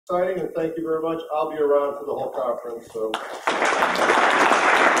exciting, and thank you very much. I'll be around for the whole conference.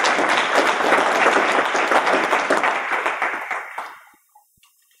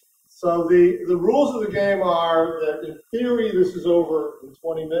 So the rules of the game are that in theory this is over in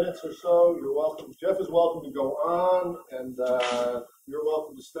 20 minutes or so. You're welcome. Jeff is welcome to go on, and you're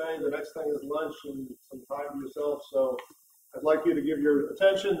welcome to stay. The next thing is lunch and some time to yourself. So I'd like you to give your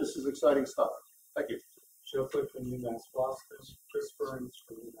attention. This is exciting stuff. Thank you. Joe Flick from UMass Boston, Chris Burns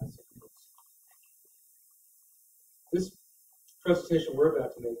from UMass. This presentation we're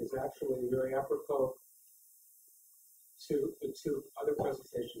about to make is actually very apropos to the two other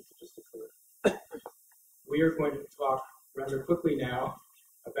presentations that just occurred. We are going to talk rather quickly now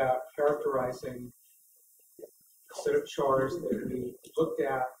about characterizing a set of chars that we looked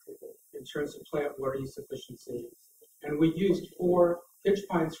at in terms of plant water use efficiency. And we used 4 pitch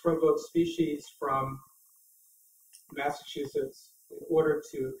pine scrub oak species from Massachusetts in order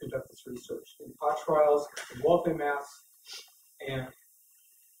to conduct this research in pot trials in Waltham, Mass, and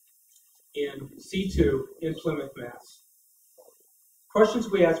in C2 in Plymouth, Mass. Questions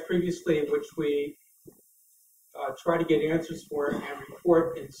we asked previously, which we tried to get answers for and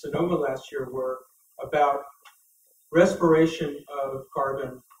report in Sonoma last year, were about respiration of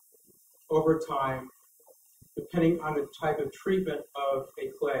carbon over time, depending on the type of treatment of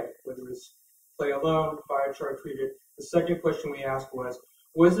a clay, whether it's clay alone, biochar treated. The second question we asked was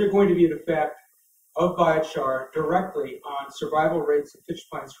there going to be an effect of biochar directly on survival rates of pitch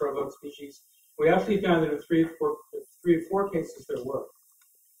pine scrub oak species? We actually found that in 3 or 4 cases there were.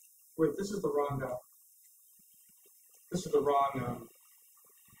 Wait, this is the wrong. This is the wrong.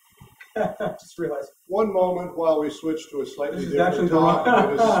 Just realized. One moment while we switch to a slightly different topic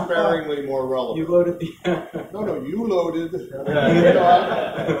that is sparingly more relevant. You loaded the. No, you loaded.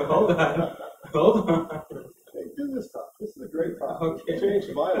 Hold on. Hold on. Hey, do this talk. This is a great talk. Okay. It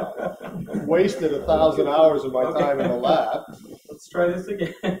changed my life. Wasted 1,000 hours of my time in the lab. Let's try this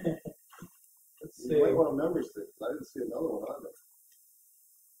again. Let's see. You might want to memory stick. I didn't see another one on there.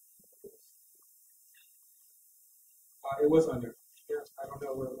 It was under. Yes, I don't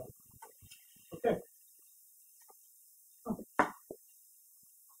know where it went. Okay.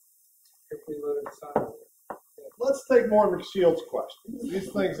 Quickly loaded this on. Let's take more McShields questions.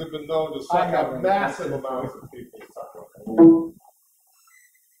 These things have been known to suck up massive amounts of people's time.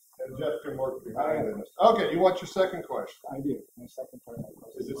 And Jeff can work behind it. Okay, you want your second question? I do. My second part of my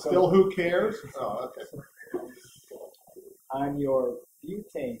question. Is it still who cares? Oh, okay. On your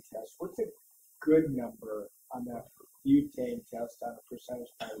butane test, what's a good number on that butane test on a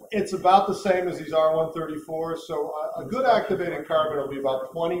percentage by weight? It's about the same as these R134. So a good activated carbon will be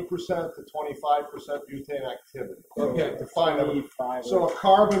about 20% to 25% butane activity. Okay. To find out. So a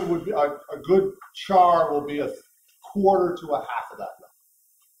carbon would be a good char will be a quarter to a half of that number.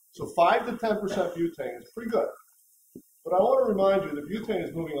 So 5 to 10% butane is pretty good. But I want to remind you that butane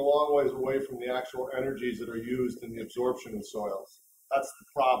is moving a long ways away from the actual energies that are used in the absorption in soils. That's the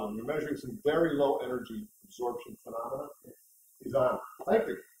problem. You're measuring some very low energy absorption phenomena. He's on. Thank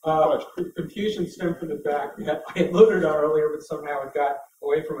you. Confusion stemmed from the fact that I had loaded it on earlier, but somehow it got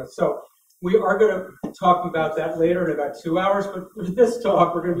away from us. So we are going to talk about that later in about 2 hours. But for this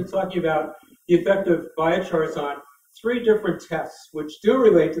talk, we're going to be talking about the effect of biochars on 3 different tests, which do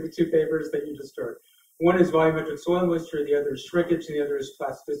relate to the 2 papers that you just heard. One is volumetric soil moisture, the other is shrinkage, and the other is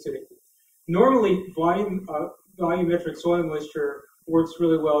plasticity. Normally, volumetric soil moisture works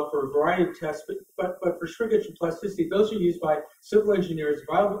really well for a variety of tests, but for shrinkage and plasticity, those are used by civil engineers,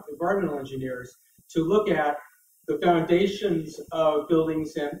 environmental engineers, to look at the foundations of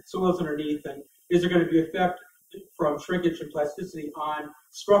buildings and soils underneath, and is there going to be effect from shrinkage and plasticity on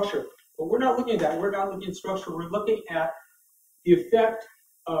structure? But we're not looking at that. We're not looking at structure. We're looking at the effect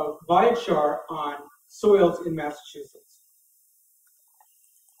of biochar on soils in Massachusetts.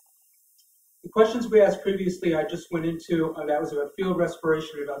 The questions we asked previously, I just went into, that was about field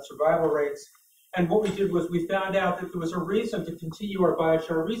respiration, about survival rates. And what we did was we found out that there was a reason to continue our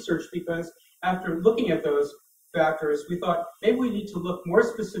biochar research, because after looking at those factors, we thought maybe we need to look more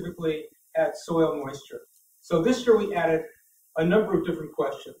specifically at soil moisture. So this year we added a number of different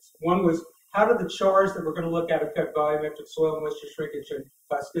questions. One was, how do the chars that we're going to look at affect volumetric soil moisture, shrinkage, and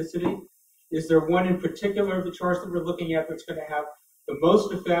plasticity? Is there one in particular of the chars that we're looking at that's going to have the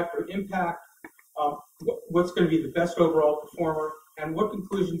most effect or impact? What's going to be the best overall performer? And what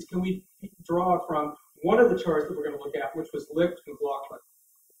conclusions can we draw from one of the chars that we're going to look at, which was Licht McLaughlin.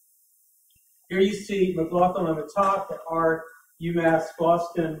 Here you see McLaughlin on the top, and our UMass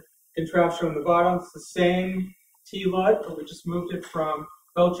Boston contraption on the bottom. It's the same T-LUD, but we just moved it from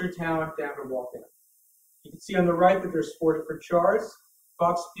Belchertown down to Waltham. You can see on the right that there's 4 different chars.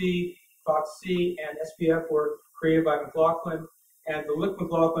 FOX-B, FOX-C, and SPF were created by McLaughlin, and the Licht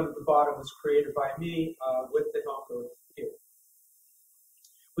McLaughlin at the bottom was created by me with the help of you.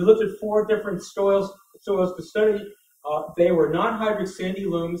 We looked at 4 different soils to study. They were non-hydric sandy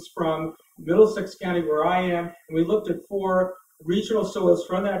loams from Middlesex County, where I am, and we looked at 4 regional soils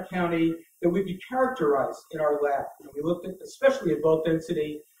from that county that we could characterize in our lab. And we looked at, especially at bulk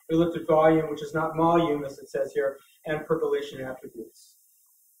density, we looked at volume, which is not volume as it says here, and percolation attributes.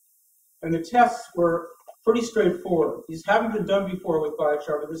 And the tests were pretty straightforward. These haven't been done before with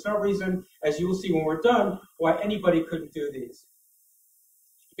biochar, but there's no reason, as you will see when we're done, why anybody couldn't do these.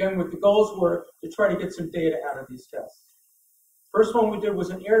 Again, what the goals were to try to get some data out of these tests. First one we did was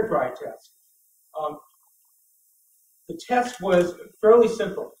an air dry test. The test was fairly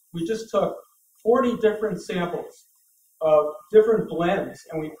simple. We just took 40 different samples of different blends,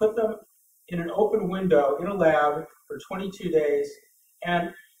 and we put them in an open window in a lab for 22 days,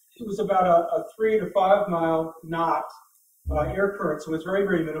 and it was about a 3 to 5 mile knot air current, so it was very,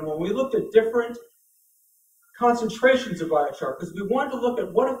 very minimal. We looked at different concentrations of biochar because we wanted to look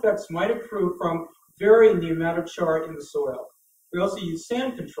at what effects might accrue from varying the amount of char in the soil. We also used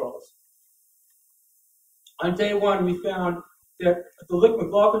sand controls. On day 1, we found that the Licht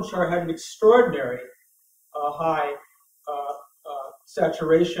McLaughlin char had an extraordinary high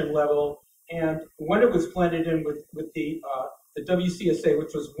saturation level, and when it was blended in with the WC assay,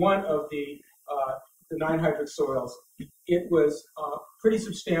 which was one of the 9 hydric soils, it was pretty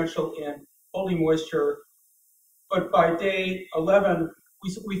substantial in holding moisture. But by day 11,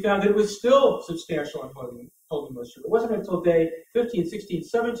 we found that it was still substantial in holding moisture. It wasn't until day 15, 16,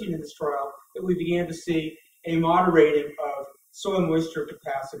 17 in this trial that we began to see a moderating of soil moisture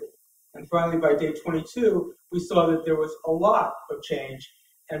capacity. And finally, by day 22, we saw that there was a lot of change.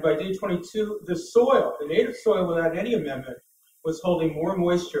 And by day 22, the soil, the native soil without any amendment, was holding more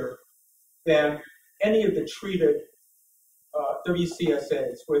moisture than any of the treated WC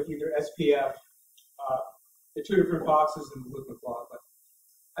assays with either SPF, the 2 different boxes, and the Licht McLaughlin.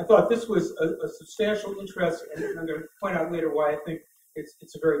 I thought this was a substantial interest, and I'm going to point out later why I think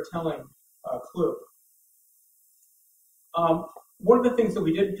it's a very telling clue. One of the things that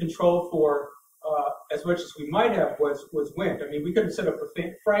we didn't control for as much as we might have was wind. I mean, we couldn't set up a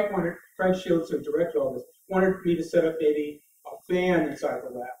fan. Frank Shields, who directed all this, wanted me to set up maybe a fan inside the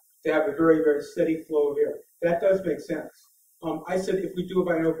lab to have a very, very steady flow of air. That does make sense. I said, if we do it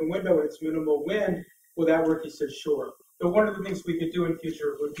by an open window and it's minimal wind, will that work? He said, sure. So one of the things we could do in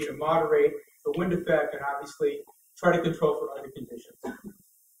future would be to moderate the wind effect and obviously try to control for other conditions.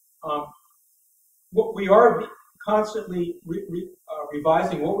 What we are constantly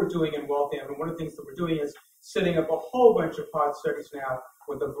revising what we're doing in Waltham, and one of the things that we're doing is setting up a whole bunch of pod studies now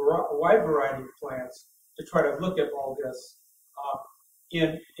with a wide variety of plants to try to look at all this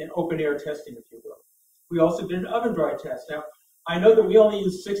in open air testing, if you will. We also did an oven dry test. Now, I know that we only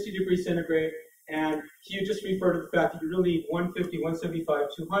use 60 degrees centigrade, and you just refer to the fact that you really need 150, 175,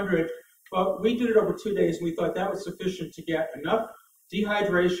 200, but we did it over 2 days, and we thought that was sufficient to get enough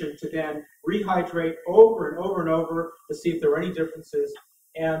dehydration to then rehydrate over and over and over to see if there were any differences.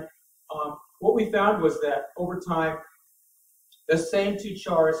 And what we found was that over time, the same 2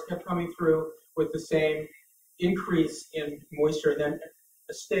 chars kept coming through with the same increase in moisture, and then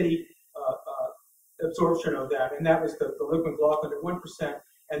a steady absorption of that. And that was the Licht McLaughlin at 1%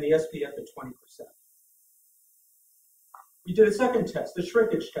 and the SPF at 20%. We did a second test, the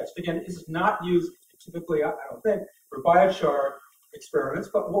shrinkage test. Again, this is not used typically, I don't think, for biochar experiments,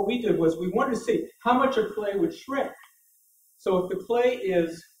 but what we did was we wanted to see how much a clay would shrink. So if the clay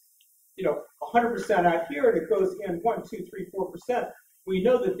is, 100% out here and it goes in 1, 2, 3, 4%, we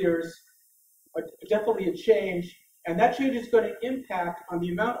know that there's definitely a change, and that change is going to impact on the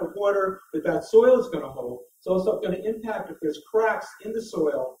amount of water that soil is going to hold. It's also going to impact if there's cracks in the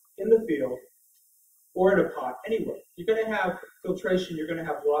soil, in the field, or in a pot, anywhere. You're going to have filtration, you're going to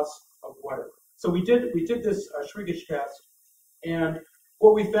have loss of water. So we did this shrinkage test, and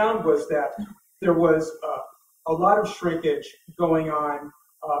what we found was that there was a lot of shrinkage going on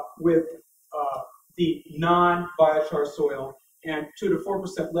with the non-biochar soil, and 2 to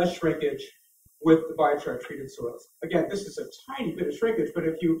 4% less shrinkage with the biochar treated soils. Again, this is a tiny bit of shrinkage, but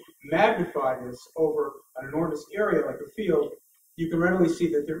if you magnify this over an enormous area like a field, you can readily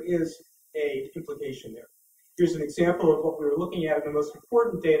see that there is a implication there. Here's an example of what we were looking at, and the most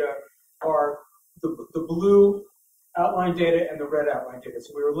important data are the blue outline data and the red outline data.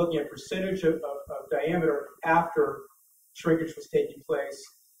 So we were looking at percentage of diameter after shrinkage was taking place,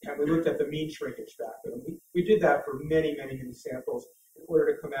 and we looked at the mean shrinkage factor. And we did that for many, many, many samples in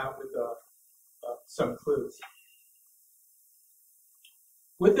order to come out with some clues.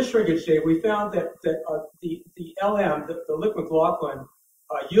 with the shrinkage data, we found that the LM, the liquid McLaughlin,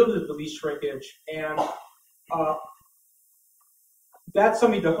 yielded the least shrinkage, and that's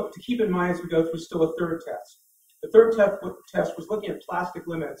something to keep in mind as we go through still a third test. The third test was looking at plastic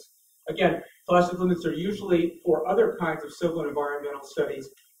limits. Again, plastic limits are usually for other kinds of civil and environmental studies,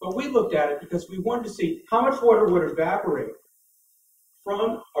 but we looked at it because we wanted to see how much water would evaporate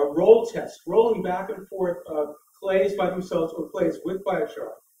from a roll test, rolling back and forth of clays by themselves or clays with biochar,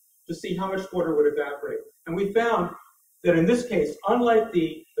 to see how much water would evaporate. And we found that in this case, unlike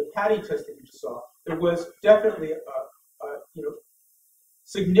the patty test that you just saw, there was definitely a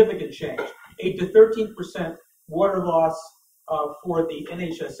significant change. 8 to 13% water loss for the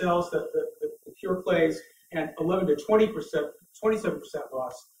NHSLs, the pure clays, and 11 to 20%, 27%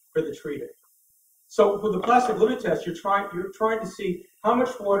 loss for the treated. So for the plastic limit test, you're trying to see how much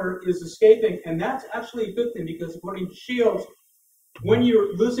water is escaping, and that's actually a good thing because according to McShields, when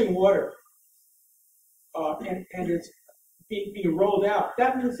you're losing water and it's being rolled out,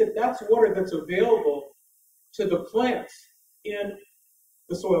 that means that that's water that's available to the plants in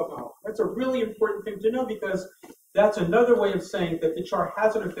the soil column. That's a really important thing to know because that's another way of saying that the char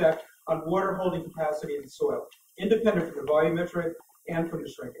has an effect on water holding capacity in the soil, independent from the volumetric and from the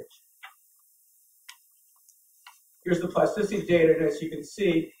shrinkage. Here's the plasticity data, and as you can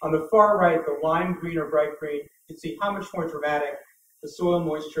see on the far right, the lime green or bright green, you can see how much more dramatic the soil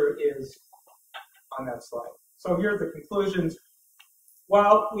moisture is on that slide. So here are the conclusions.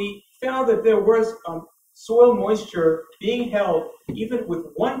 While we found that there was soil moisture being held even with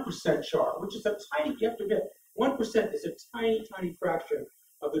 1% char, which is a tiny, you have to admit, 1% is a tiny, tiny fraction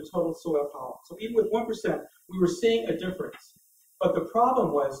of the total soil column. So even with 1%, we were seeing a difference. But the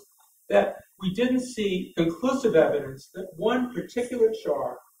problem was that we didn't see conclusive evidence that one particular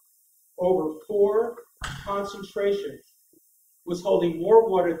char over 4 concentrations was holding more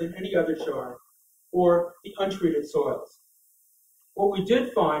water than any other char for the untreated soils. What we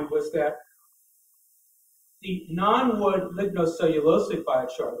did find was that the non-wood lignocellulosic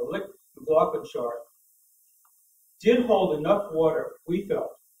biochar, the McLaughlin char, did hold enough water, we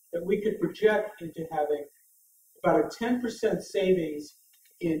felt, that we could project into having about a 10% savings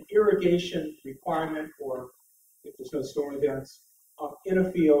in irrigation requirement, or if there's no storm events, in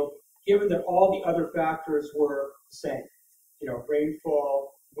a field, given that all the other factors were the same. You know,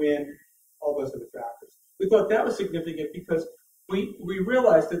 rainfall, wind, all those other factors. We thought that was significant because we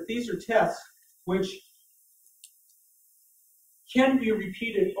realized that these are tests which can be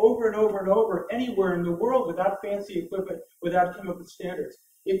repeated over and over and over anywhere in the world without fancy equipment, without coming up with standards.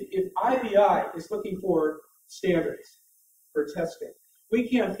 If IBI is looking for standards for testing, we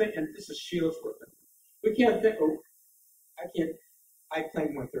can't think, and this is Shields work, we can't think, oh, I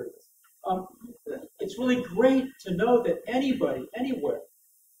claim 1/3 of this. It's really great to know that anybody, anywhere,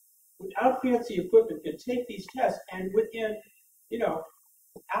 without fancy equipment can take these tests and within,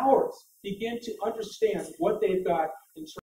 hours begin to understand what they've got in terms